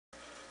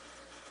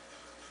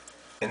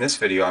In this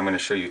video I'm going to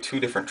show you two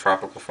different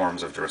tropical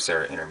forms of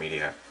Drosera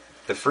Intermedia.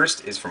 The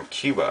first is from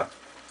Cuba.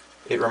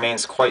 It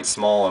remains quite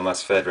small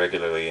unless fed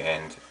regularly,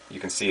 and you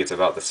can see it's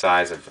about the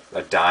size of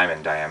a dime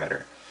in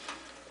diameter.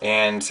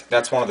 And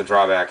that's one of the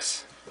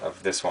drawbacks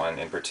of this one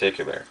in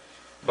particular.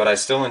 But I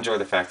still enjoy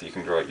the fact that you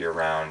can grow it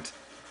year-round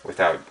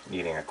without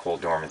needing a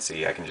cold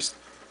dormancy. I can just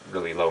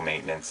really low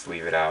maintenance,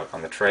 leave it out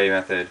on the tray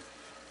method,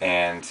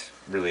 and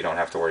really don't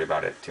have to worry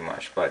about it too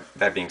much. But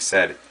that being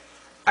said,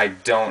 I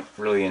don't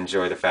really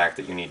enjoy the fact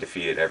that you need to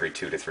feed it every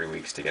 2 to 3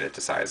 weeks to get it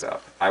to size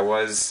up.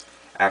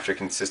 After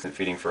consistent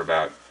feeding for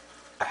about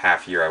a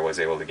half year, I was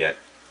able to get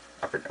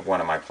one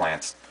of my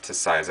plants to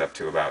size up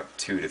to about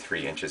 2 to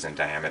 3 inches in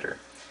diameter.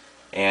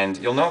 And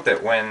you'll note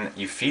that when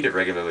you feed it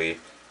regularly,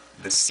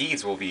 the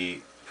seeds will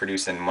be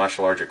produced in much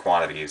larger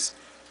quantities,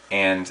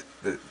 and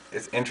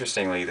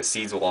interestingly, the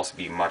seeds will also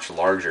be much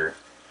larger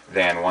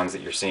than ones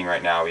that you're seeing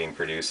right now being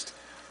produced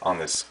on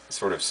this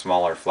sort of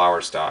smaller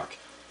flower stalk.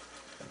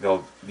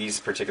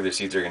 These particular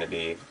seeds are going to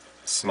be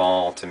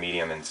small to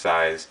medium in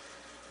size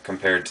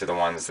compared to the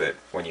ones that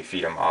when you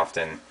feed them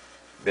often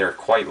they're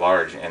quite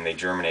large and they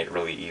germinate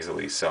really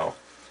easily. So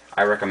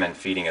I recommend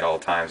feeding at all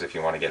times if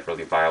you want to get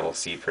really viable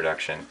seed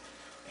production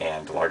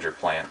and larger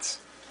plants.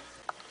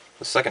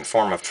 The second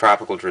form of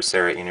tropical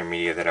Drosera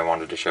Intermedia that I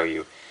wanted to show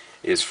you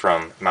is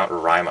from Mount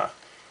Roraima,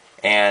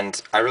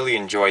 and I really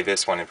enjoy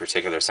this one in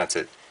particular since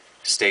it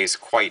stays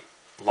quite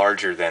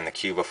larger than the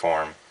Cuba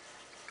form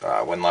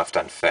when left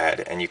unfed,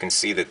 and you can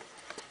see that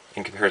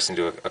in comparison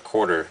to a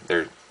quarter,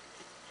 they're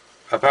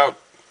about,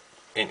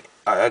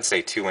 I'd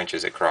say 2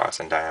 inches across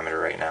in diameter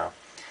right now.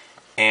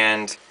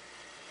 And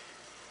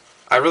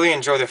I really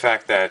enjoy the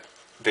fact that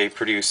they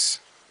produce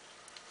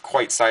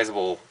quite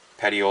sizable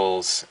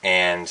petioles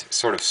and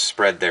sort of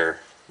spread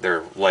their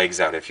legs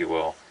out, if you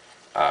will,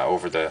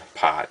 over the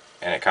pot,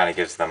 and it kind of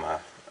gives them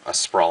a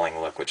sprawling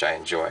look, which I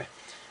enjoy.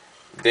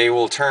 They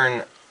will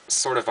turn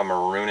sort of a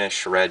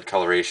maroonish red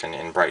coloration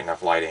in bright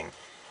enough lighting,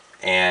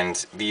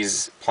 and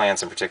these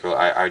plants in particular,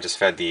 I just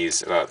fed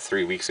these about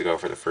 3 weeks ago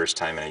for the first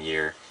time in a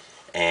year,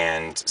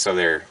 and so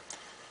they're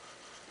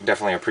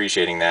definitely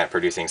appreciating that,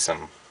 producing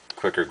some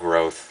quicker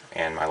growth,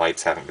 and my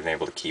lights haven't been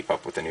able to keep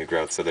up with the new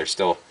growth, so they're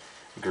still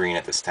green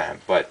at this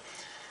time. But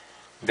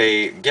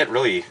they get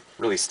really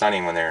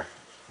stunning when they're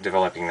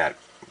developing that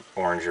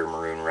orange or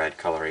maroon red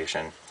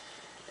coloration,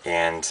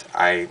 and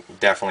I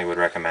definitely would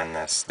recommend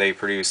this. They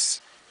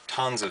produce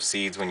tons of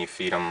seeds when you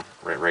feed them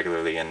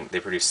regularly, and they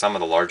produce some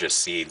of the largest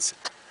seeds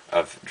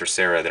of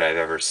Drosera that I've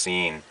ever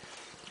seen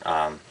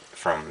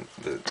from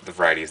the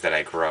varieties that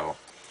I grow.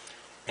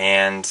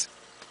 And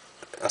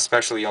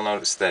especially you'll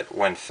notice that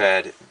when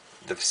fed,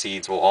 the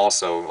seeds will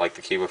also, like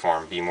the Cuba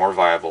form, be more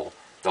viable.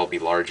 They'll be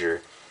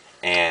larger,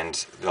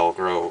 and they'll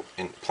grow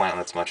in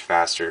plantlets much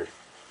faster,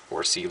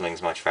 or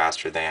seedlings much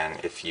faster than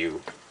if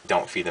you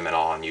don't feed them at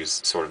all and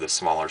use sort of the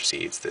smaller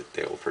seeds that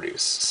they will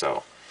produce.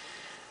 So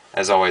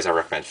as always, I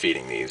recommend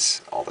feeding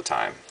these all the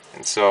time.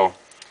 And so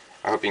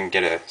I hope you can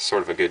get a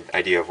sort of a good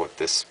idea of what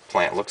this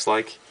plant looks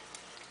like.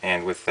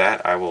 And with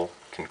that, I will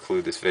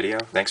conclude this video.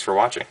 Thanks for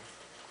watching.